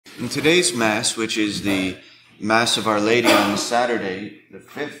In today's Mass, which is the Mass of Our Lady on Saturday, the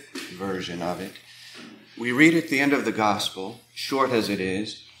fifth version of it, we read at the end of the Gospel, short as it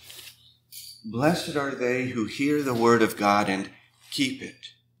is, "Blessed are they who hear the word of God and keep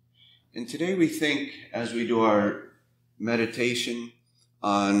it." And today we think, as we do our meditation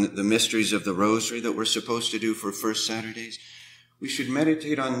on the mysteries of the Rosary that we're supposed to do for First Saturdays, we should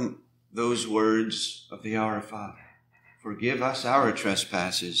meditate on those words of the Our Father. Forgive us our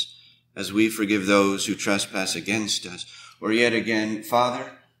trespasses as we forgive those who trespass against us. Or yet again,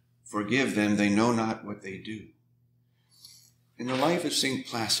 Father, forgive them, they know not what they do. In the life of St.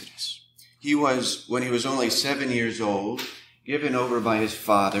 Placidus, he was, when he was only 7 years old, given over by his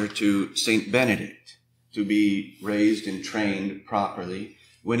father to St. Benedict to be raised and trained properly.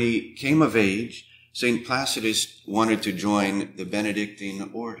 When he came of age, St. Placidus wanted to join the Benedictine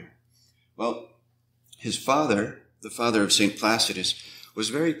order. Well, his father, the father of St. Placidus, was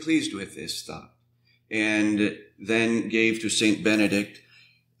very pleased with this thought and then gave to St. Benedict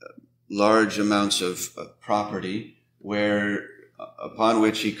large amounts of property upon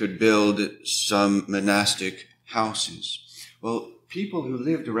which he could build some monastic houses. Well, people who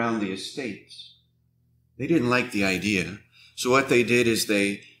lived around the estates, they didn't like the idea. So what they did is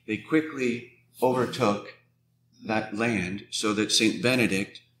they quickly overtook that land so that St.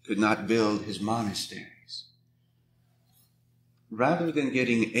 Benedict could not build his monasteries. Rather than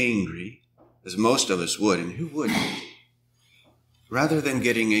getting angry, as most of us would, and who wouldn't? Rather than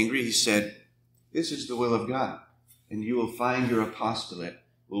getting angry, he said, "This is the will of God, and you will find your apostolate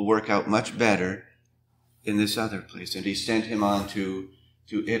will work out much better in this other place." And he sent him on to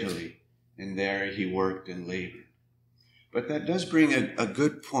Italy, and there he worked and labored. But that does bring a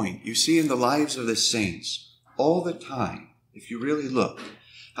good point. You see in the lives of the saints, all the time, if you really look,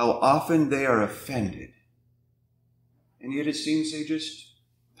 how often they are offended. And yet it seems they just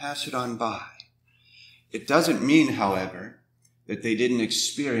pass it on by. It doesn't mean, however, that they didn't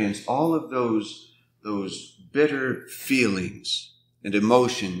experience all of those bitter feelings and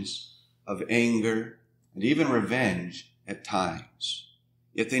emotions of anger and even revenge at times.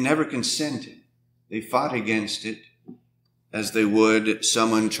 Yet they never consented. They fought against it as they would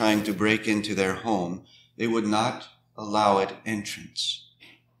someone trying to break into their home. They would not allow it entrance.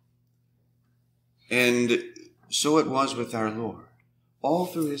 And so it was with our Lord. All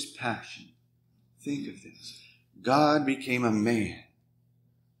through his passion, think of this, God became a man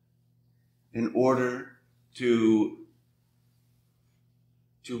in order to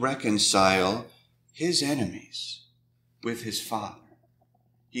reconcile his enemies with his Father.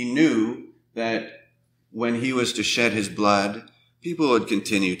 He knew that when he was to shed his blood, people would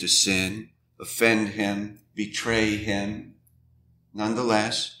continue to sin, offend him, betray him.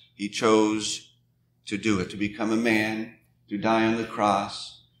 Nonetheless, he chose to do it, to become a man, to die on the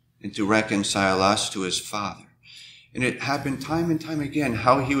cross, and to reconcile us to his Father. And it happened time and time again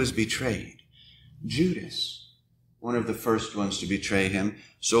how he was betrayed. Judas, one of the first ones to betray him,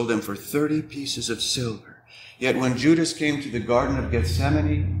 sold him for 30 pieces of silver. Yet when Judas came to the Garden of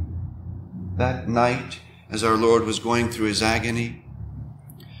Gethsemane that night, as our Lord was going through his agony,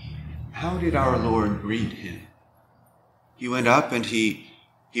 how did our Lord greet him? He went up and he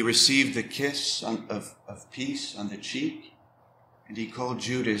received the kiss of peace on the cheek, and he called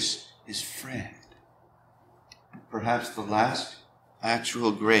Judas his friend. Perhaps the last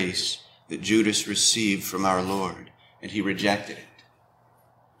actual grace that Judas received from our Lord, and he rejected it.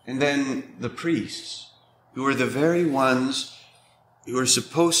 And then the priests, who were the very ones who are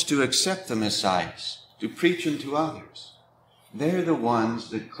supposed to accept the Messiah, to preach him to others, they're the ones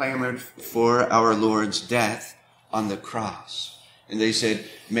that clamored for our Lord's death on the cross. And they said,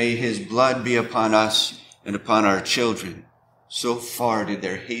 "May his blood be upon us and upon our children." So far did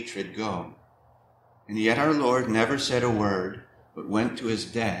their hatred go. And yet our Lord never said a word, but went to his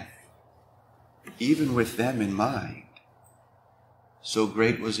death, even with them in mind. So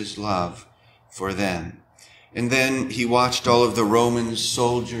great was his love for them. And then he watched all of the Roman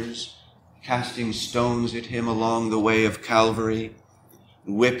soldiers casting stones at him along the way of Calvary,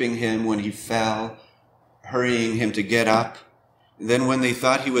 whipping him when he fell, hurrying him to get up. And then when they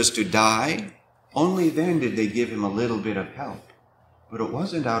thought he was to die, only then did they give him a little bit of help. But it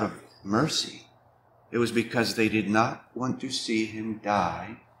wasn't out of mercy. It was because they did not want to see him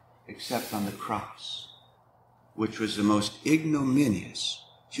die except on the cross, which was the most ignominious,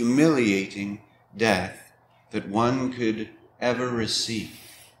 humiliating death that one could ever receive.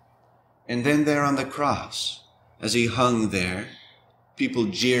 And then there on the cross, as he hung there, people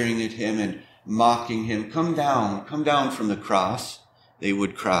jeering at him and mocking him, come down from the cross," they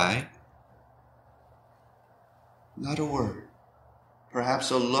would cry. Not a word.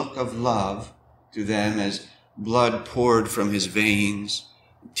 perhaps a look of love to them as blood poured from his veins,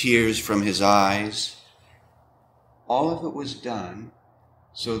 tears from his eyes. All of it was done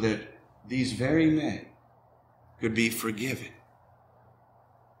so that these very men could be forgiven.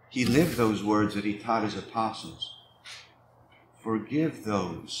 He lived those words that he taught his apostles. Forgive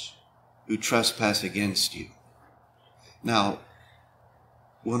those who trespass against you. Now,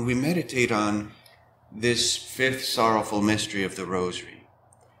 when we meditate on this fifth sorrowful mystery of the Rosary,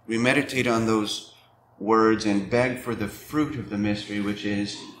 we meditate on those words and beg for the fruit of the mystery, which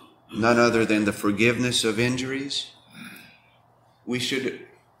is none other than the forgiveness of injuries. We should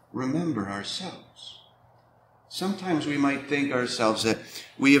remember ourselves. Sometimes we might think ourselves that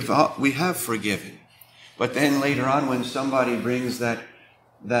we have forgiven, but then later on when somebody brings that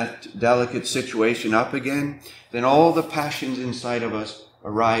delicate situation up again, then all the passions inside of us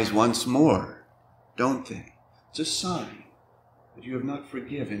arise once more, don't they? It's a sign that you have not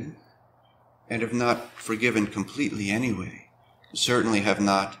forgiven, and have not forgiven completely anyway. You certainly have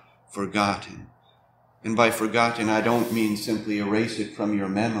not forgotten. And by forgotten, I don't mean simply erase it from your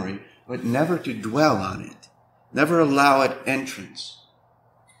memory, but never to dwell on it. Never allow it entrance.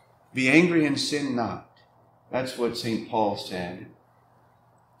 Be angry and sin not. That's what St. Paul said.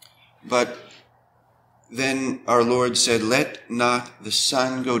 But then our Lord said, let not the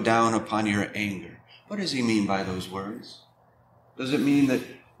sun go down upon your anger. What does he mean by those words? Does it mean that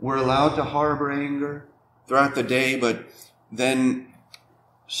we're allowed to harbor anger throughout the day, but then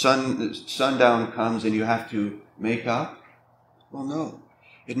sundown comes and you have to make up? Well, no.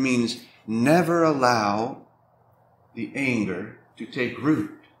 It means never allow the anger to take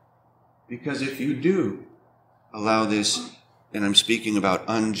root. Because if you do allow this, and I'm speaking about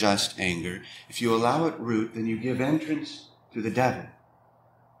unjust anger, if you allow it root, then you give entrance to the devil.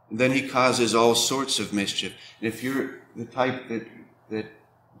 And then he causes all sorts of mischief. And if you're the type that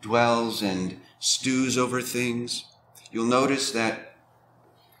dwells and stews over things, you'll notice that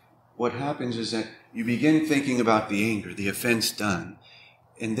what happens is that you begin thinking about the anger, the offense done,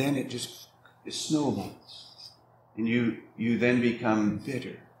 and then it snowballs. And you then become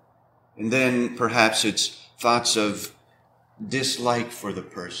bitter. And then perhaps it's thoughts of dislike for the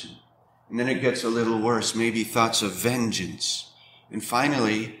person. And then it gets a little worse, maybe thoughts of vengeance. And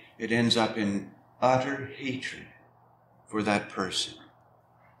finally, it ends up in utter hatred for that person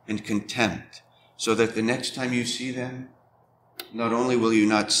and contempt, so that the next time you see them, not only will you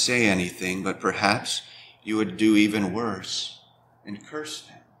not say anything, but perhaps you would do even worse and curse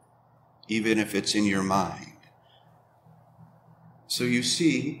them, even if it's in your mind. So you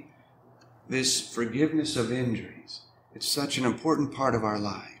see, this forgiveness of injuries, it's such an important part of our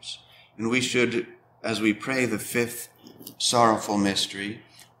lives. And we should, as we pray the fifth sorrowful mystery,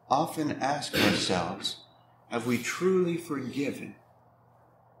 often ask ourselves, have we truly forgiven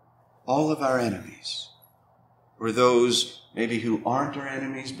all of our enemies? Or those maybe who aren't our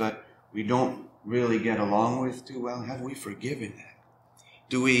enemies, but we don't really get along with too well? Have we forgiven them?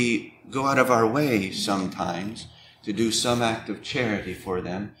 Do we go out of our way sometimes to do some act of charity for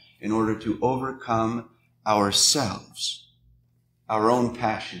them in order to overcome ourselves, our own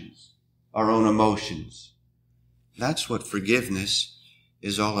passions, our own emotions? That's what forgiveness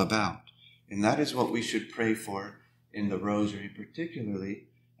is all about. And that is what we should pray for in the Rosary, particularly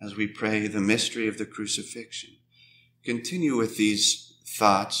as we pray the mystery of the crucifixion. Continue with these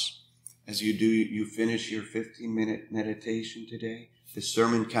thoughts as you finish your 15-minute meditation today. The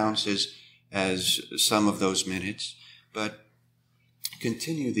sermon counts as some of those minutes, but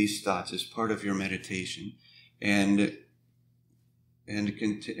continue these thoughts as part of your meditation, and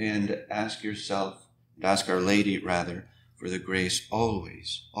ask yourself, ask Our Lady rather, for the grace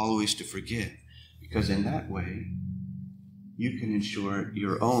always to forgive, because in that way you can ensure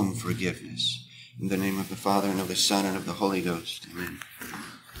your own forgiveness. In the name of the Father, and of the Son, and of the Holy Ghost. Amen.